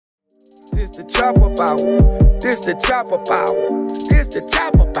This the chopper power. This the chopper power. This the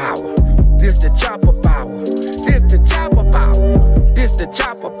chopper power. This the chopper power. This the chopper power. This the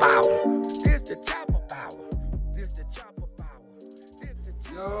chopper power. This the chopper power. This the chopper power. This the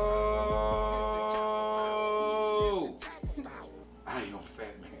Yo! I am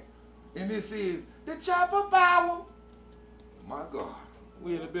Fat Man. And this is the chopper power. My God.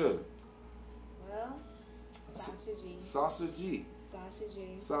 We in the building. Well, Sasha G. Sasha G. Sasha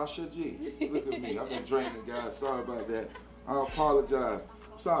G. Sasha G. Look at me. I've been drinking, guys. Sorry about that. I apologize.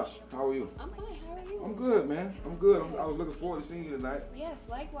 Sasha, how are you? I'm fine. How are you? I'm good, man. I'm good. I was looking forward to seeing you tonight. Yes,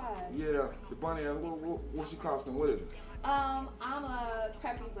 likewise. Yeah, the bunny. What's your costume? What is it? I'm a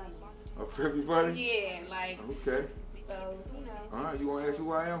preppy bunny. A preppy bunny? Yeah, like. Okay. So, you know. All right, you want to ask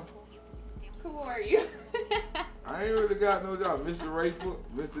who I am? Who are you? I ain't really got no job. Mr. Rayford,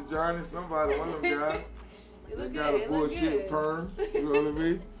 Mr. Johnny, somebody, one of them guys. It They look got good. a bullshit perm. You know what I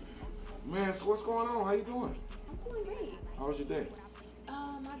mean? Man, so what's going on? How you doing? I'm doing great. How was your day?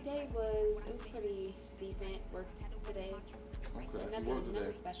 My day was pretty decent. Worked today. Okay, you worked today.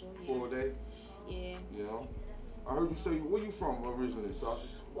 Nothing special. Yeah. Full day? Yeah. You know? I heard you say, where you from originally, Sasha?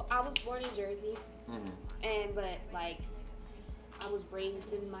 Well, I was born in Jersey. Mm-hmm. But like, I was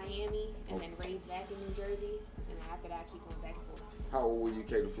raised in Miami and then raised back in New Jersey. And after that, I keep going back and forth. How old were you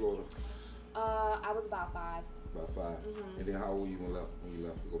came to Florida? I was about 5. About 5. Mm-hmm. And then how old were you when you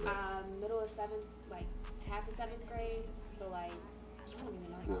left to go back? Middle of 7th, like half of 7th grade. So like, I don't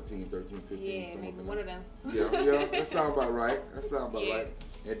even know. 14, 13, 15. Yeah, maybe one of them. Yeah, that sounds about right. That sounds about Yeah. right.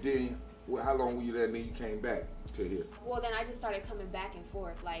 And then, how long were you there and then you came back to here? Well, then I just started coming back and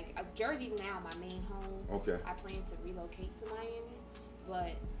forth. Like, Jersey's now my main home. Okay. I plan to relocate to Miami,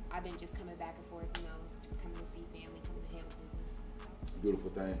 but I've been just coming back and forth, you know, coming to see family, coming to handle business. Beautiful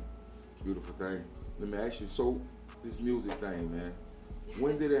thing. Beautiful thing. Let me ask you, so this music thing, man,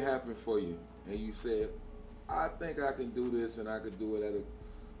 when did it happen for you? And you said, I think I can do this and I could do it at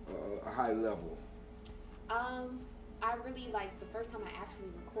a high level. I really, like, the first time I actually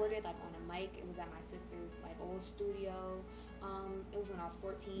recorded, like, on a mic, it was at my sister's, like, old studio. It was when I was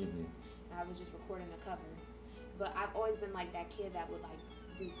 14, and I was just recording a cover. But I've always been, like, that kid that would, like,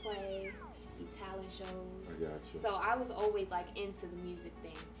 do play, do talent shows. I got you. So I was always, like, into the music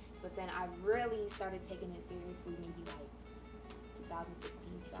thing. But then I really started taking it seriously maybe, like,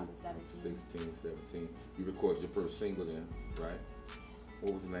 2016, 2017. 16, 17. You recorded your first single then, right?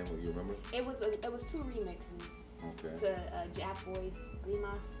 What was the name of it? You remember? It was 2 remixes. Okay. To Jack Boy's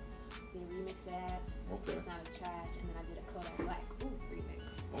Grimas. Did a remix of that. Okay. It sounded trash. And then I did a Kodak Black remix.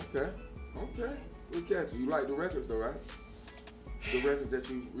 Okay. Look at you. You like the records though, right? The records that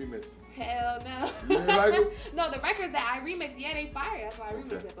you remixed. Hell no. You didn't like them? No, the records that I remixed, yeah, they fire. That's why I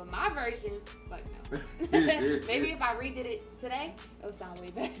remixed it. But my version, fuck no. Maybe if I redid it today, it would sound way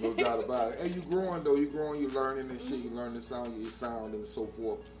better. No doubt about it. And you growing though. You growing. You learning and shit. You learn the sound, your sound, and so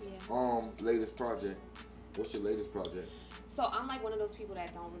forth. Yeah. Latest project. What's your latest project? So I'm like one of those people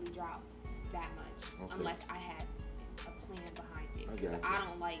that don't really drop that much unless I have a plan behind it. I Because got you. I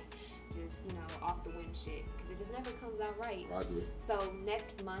don't like just, you know, off the whim shit. Because it just never comes out right. I do. So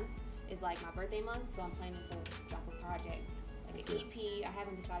next month is like my birthday month. So I'm planning to drop a project, like an EP. I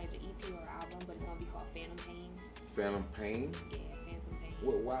haven't decided an EP or an album, but it's going to be called Phantom Pain. Phantom Pain? Yeah, Phantom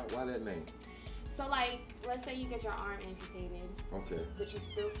Pain. Why that name? So like, let's say you get your arm amputated. Okay. But you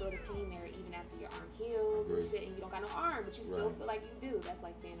still feel the pain there even after your arm heals and shit, and you don't got no arm, but you still feel like you do. That's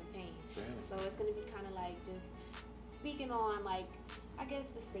like phantom pain. So it's gonna be kind of like just speaking on, like, I guess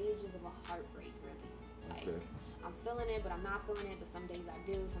the stages of a heartbreak, really. Like, I'm feeling it, but I'm not feeling it. But some days I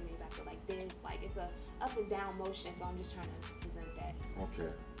do. Some days I feel like this. Like, it's a up and down motion. So I'm just trying to present that.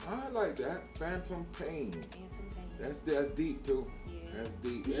 Okay. I like that. Phantom Pain. Phantom pain. That's deep too. Yeah. That's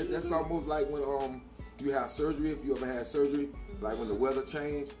deep. That's almost like when you have surgery. If you ever had surgery, like when the weather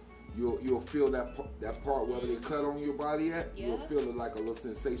changed, you'll feel that part wherever they cut on your body at. You'll feel it like a little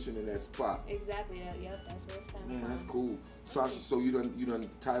sensation in that spot. Exactly. Yep. That's where it's coming from. Man, that's cool. Sasha, so you done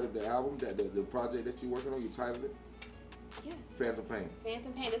titled the album, the project that you're working on. You titled it? Yeah. Phantom Pain.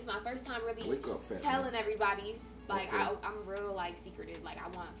 Phantom Pain. This is my first time really Wake up, telling everybody. Like, Okay. I'm real, like, secretive. Like, I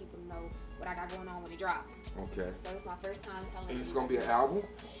want people to know what I got going on when it drops. Okay. So it's my first time telling. And it's gonna be an album?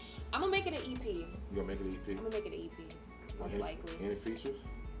 I'm gonna make it an EP. You gonna make it an EP? I'm gonna make it an EP, most likely. Any features?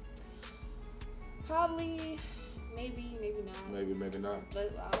 Probably, maybe not. Maybe not.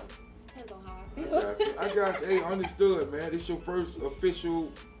 But depends on how I feel. I got you. Hey, understood, man. This your first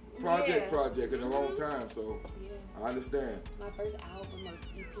official project in a long time, so I understand. My first album or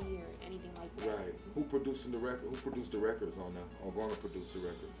EP or anything like that. Right. Who producing the record? Who produced the records on that, or going to produce the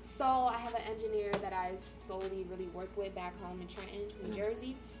records? So I have an engineer that I solely really work with back home in Trenton, New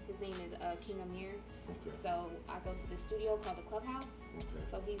Jersey. His name is King Amir. Okay. So I go to the studio called the Clubhouse. Okay.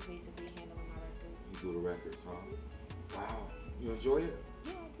 So he's basically handling my records. You do the records, huh? Wow. You enjoy it?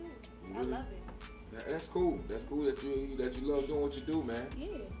 Yeah, I do. I love it. That's cool. That's cool that you love doing what you do, man. Yeah.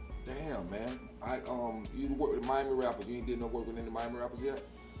 Damn, man. You work with Miami rappers. You ain't did no work with any Miami rappers yet?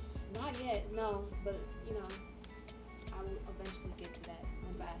 Not yet, no. But you know, I will eventually get to that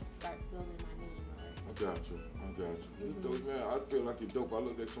once I start building my name. I got you. You're dope, man. I feel like you're dope. I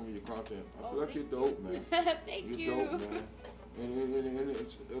looked at some of your content. I feel like you're dope, man. Thank you. You're dope, man. And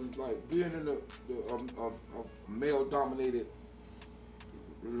it's like being in a male-dominated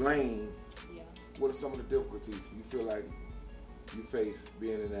lane. Yeah. What are some of the difficulties you feel like you face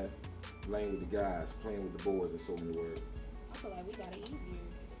being in that lane with the guys, playing with the boys, in so many words? I feel like we got it easier.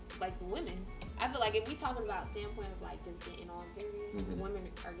 Like the women. I feel like if we talking about standpoint of like just getting on, period, women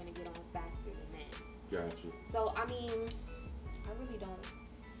are gonna get on faster than men. Gotcha. So I mean, I really don't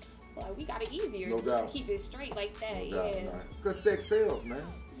feel like we got it easier to keep it straight like that. Because sex sells, man.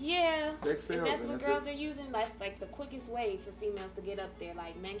 Yeah. Sex sells. And that's what girls are using. That's like the quickest way for females to get up there.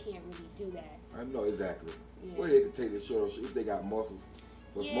 Like men can't really do that. I know exactly. Yeah. Well, they can take their shirt off if they got muscles.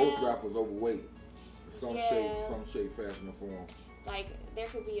 Because most rappers overweight. Some shape, fashion, or form. Like, there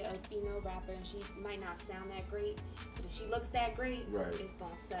could be a female rapper and she might not sound that great, but if she looks that great, it's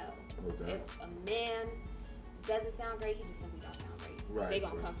gonna sell. No doubt. If a man doesn't sound great, he just simply don't sound great. Right. They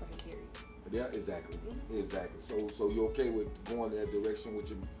gonna come for him, period. Yeah, exactly. Exactly. So you're okay with going in that direction with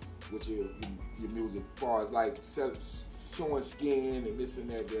your music, as far as like showing skin and this and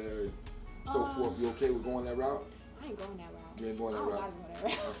that there and so forth. You okay with going that route? I ain't going that route. You ain't going that route? I don't gotta go that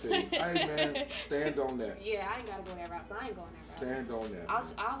route. I feel you. Hey, man, stand on that. Yeah, I ain't gotta go that route, so I ain't going that route. Stand on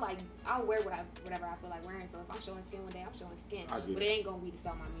that. I'll wear whatever I feel like wearing, so if I'm showing skin one day, I'm showing skin. I get but it ain't gonna be to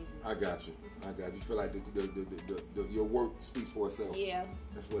sell my music. I got you. You feel like your work speaks for itself. Yeah.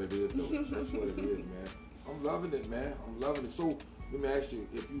 That's what it is, though. That's what it is, man. I'm loving it, man. I'm loving it. So, let me ask you,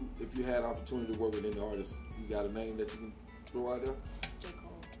 if you had opportunity to work with any artist, you got a name that you can throw out there?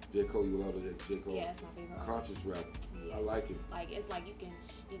 J. Cole, you love J. Cole? Yeah, that's my favorite Conscious artist. rapper. Yeah. I like it. Like, it's like you can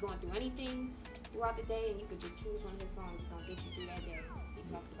be going through anything throughout the day and you could just choose one of his songs that's going to get you through that day. He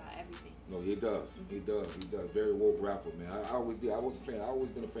talks about everything. No, he does. He does. Very woke rapper, man. I always did. I was a fan. I always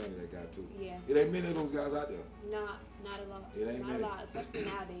been a fan of that guy, too. Yeah. It ain't many of those guys out there. Not a lot. It ain't not many. a lot, especially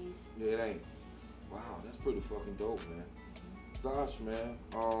nowadays. Yeah, it ain't. Wow, that's pretty fucking dope, man. Sash, man,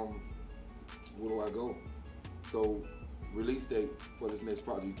 where do I go? So, release date for this next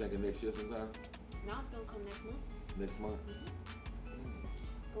project, you thinking next year sometime? No, it's gonna come next month. Next month?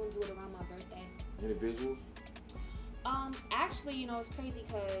 Gonna do it around my birthday. Any visuals? Actually, you know, it's crazy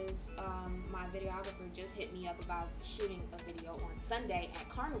because my videographer just hit me up about shooting a video on Sunday at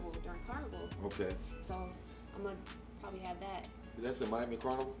Carnival, during Carnival. Okay. So, I'm gonna probably have that. That's in Miami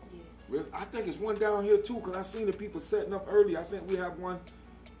Carnival? Yeah. Really? I think it's one down here too, because I seen the people setting up early. I think we have one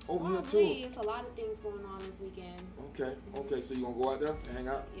over here too. It's a lot of things going on this weekend. Okay, so you gonna go out there and hang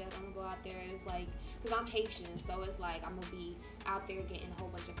out? Yeah, I'm gonna go out there. It's like, because I'm Haitian, so it's like I'm gonna be out there getting a whole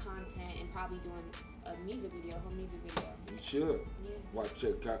bunch of content and probably doing a whole music video. You should. Yeah. Watch,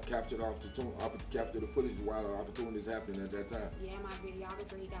 capture the footage while the opportunity is happening at that time. Yeah, my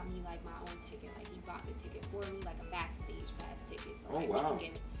videographer, he got me like my own ticket. Like he bought the ticket for me, like a backstage pass ticket. So like, wow. we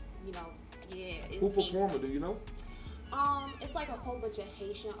can get, you know, Who performer, do you know? It's like a whole bunch of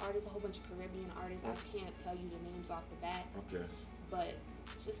Haitian artists, a whole bunch of Caribbean artists. I can't tell you the names off the bat. Okay. But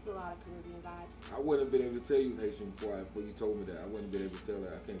just a lot of Caribbean vibes. I wouldn't have been able to tell you was Haitian before you told me that. I wouldn't have been able to tell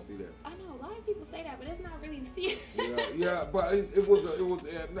that. I can't see that. I know a lot of people say that, but it's not really serious. Yeah, but it was.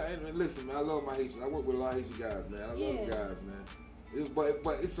 And listen, man, I love my Haitians. I work with a lot of Haitian guys, man. I love the guys, man.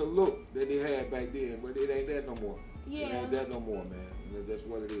 But it's a look that they had back then, but it ain't that no more. Yeah. It ain't that no more, man. And that's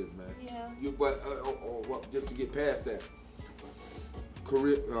what it is, man. Yeah. But just to get past that, what do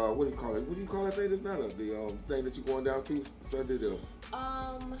you call it? What do you call that thing that's not up? The thing that you're going down to Sunday though.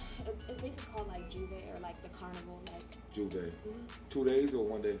 It's basically called like Juve or like the carnival, like Juve. 2 days or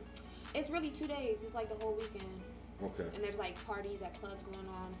 1 day? It's really 2 days. It's like the whole weekend. Okay. And there's like parties at clubs going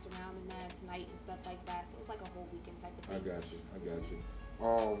on surrounding that tonight and stuff like that. So it's like a whole weekend type of thing. I got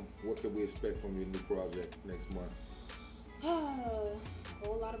you. What can we expect from your new project next month? A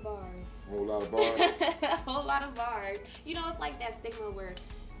whole lot of bars. A whole lot of bars? A whole lot of bars. You know, it's like that stigma where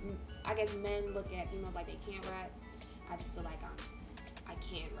I guess men look at females like they can't rap. I just feel like I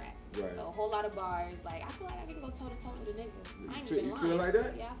can rap. Right. So a whole lot of bars. Like, I feel like I can go toe to toe with a nigga. I ain't You feel like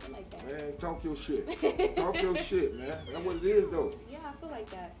that? Yeah, I feel like that. Man, talk your shit. Talk your shit, man. That's what it is, though. Yeah, I feel like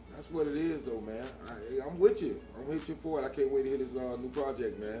that. That's what it is, though, man. I'm with you. I'm with you for it. I can't wait to hear this new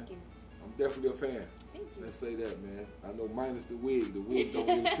project, man. Thank you. I'm definitely a fan. Thank you. Let's say that, man. I know minus the wig. The wig don't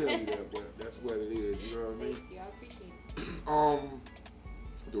really tell you that, but that's what it is. You know what I mean? Thank you. I appreciate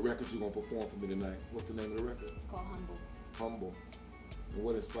it. The record you're gonna perform for me tonight. What's the name of the record? It's called Humble. Humble. And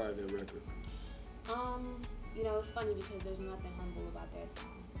what inspired that record? You know, it's funny because there's nothing humble about that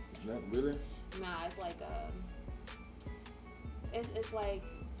song. It's not really? Nah, it's like it's like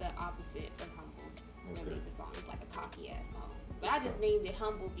the opposite of humble. Okay. Really, the song is like a cocky ass song. But I just named it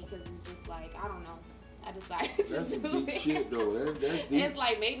Humble because it's just like, I don't know. I decided to That's some do deep it. shit though. That's deep. It's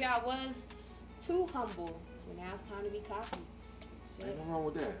like maybe I was too humble, so now it's time to be cocky. Shit. Ain't nothing wrong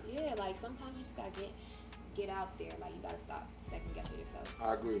with that. Yeah, like sometimes you just gotta get out there. Like you gotta stop second guessing yourself.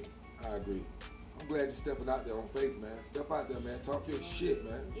 I agree. I'm glad you're stepping out there on faith, man. Step out there, man. Talk your shit,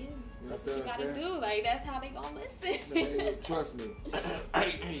 man. Yeah, You that's what you understand gotta what I'm do. Like that's how they gonna listen. Man, trust me.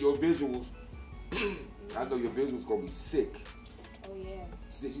 Your visuals, I know your visuals gonna be sick. Oh yeah.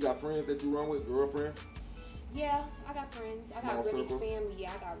 Shit, you got friends that you run with, girlfriends? Yeah, I got friends. I Small got really circle? family.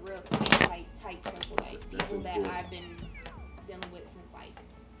 Yeah, I got real tight circle. Like That's people that important. I've been dealing with since like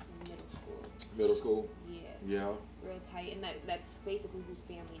middle school. Middle school? Yeah. Yeah. Real tight, and that's basically who's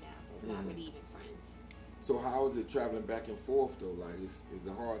family now. So it's not really even friends. So how is it traveling back and forth though? Like, is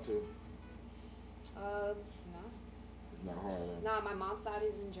it hard to? No. It's not hard. Huh? Nah, my mom's side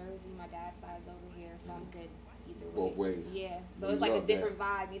is in Jersey. My dad's side is over here, so I'm good either way. Both ways. Yeah. So You it's like a love different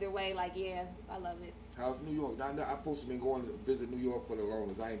vibe either way. Like yeah, I love it. How's New York? I'm supposed to been going to visit New York for the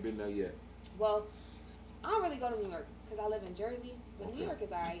longest. I ain't been there yet. Well, I don't really go to New York because I live in Jersey, but Okay. New York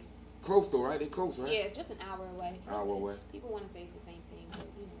is alright. Close though, right? They close, right? Yeah, just an hour away. So Hour away. People want to say it's the same thing, but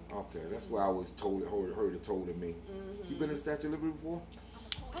you know. Okay, that's what I was told. Heard it told to me. You been in Statue of Liberty before?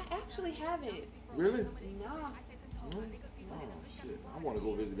 I actually haven't. Really? Nah. Oh shit! I want to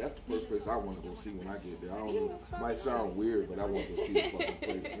go visit. That's the first place I want to go see when I get there. I don't Yeah, know. that's probably Might sound weird, but I want to go see the fucking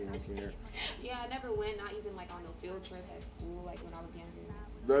place. You know what I'm saying? Yeah, I never went. Not even like on no field trip at school, like when I was younger.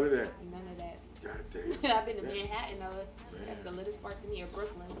 None of that. None of that. God damn. I've been to Manhattan though. That's the littest part to me, or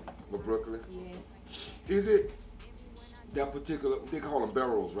Brooklyn. But Brooklyn. Yeah. Is it that particular? They call them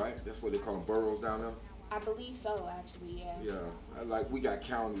boroughs, right? That's what they call them, boroughs down there. I believe so, actually. Yeah. Yeah, we got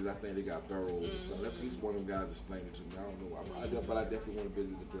counties. I think they got boroughs or something. That's at least one of them guys explained it to me. I don't know. But I definitely want to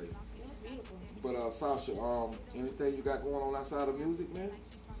visit the place. Yeah, it's beautiful. But Sasha, anything you got going on outside of music, man?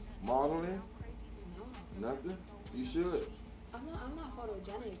 Modeling? No. Nothing? You should. I'm not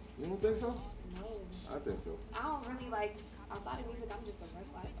photogenic. You don't think so? No. I think so. I don't really like outside of music. I'm just a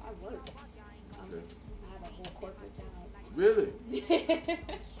regular. I work. Okay. I have a whole corporate job. Really?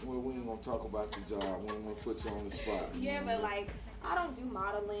 Well, we ain't gonna talk about your job. We ain't gonna put you on the spot. Yeah, but like I don't do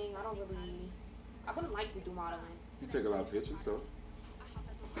modeling. I wouldn't like to do modeling. You take a lot of pictures, though.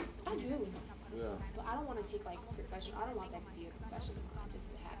 I do. Yeah. But I don't want to take like professional. I don't want that to be a profession of mine. Just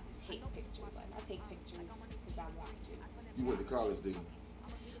to have to take pictures. Like I take pictures because I want to. You went to college, didn't you?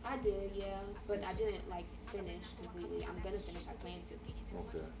 I did, yeah, but I didn't like finish completely. I'm gonna finish. I plan to.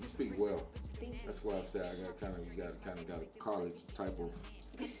 Okay. You speak well. Thank you. That's why I said I got kind of a college type of.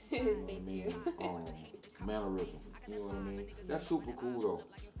 Thank you. Mannerism. You know what I mean? That's super cool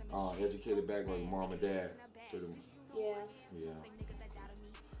though. Educated background, your mom and dad. Yeah. Yeah.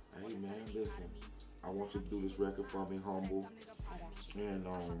 Hey man, listen. I want you to do this record for me, Humble, I got you. and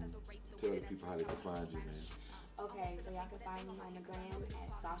tell the people how they can find you, man. Okay, so y'all can find me on the gram at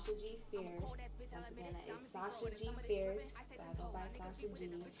SashaGFierece. Once again, that is SashaGFierece. So I go by Sasha G.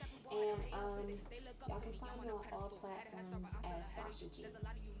 And y'all can find me on all platforms as Sasha G.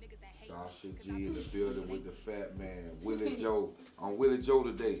 Sasha G in the building with the fat man, Willie Joe. On Willie Joe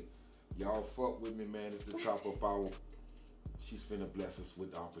today. Y'all fuck with me, man. It's the top of our. She's finna bless us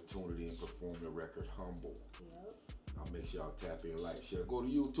with the opportunity and perform the record Humble. Yep. I'll make sure y'all tap in, like, share. Go to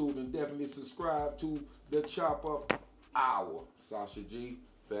YouTube and definitely subscribe to the Chop Up Hour. Sasha G,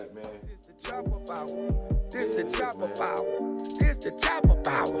 Fat Man. This the Chop Up Hour. This the Chop Up Hour. This the Chop Up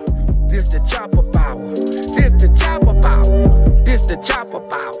Hour. This the Chop Up Hour.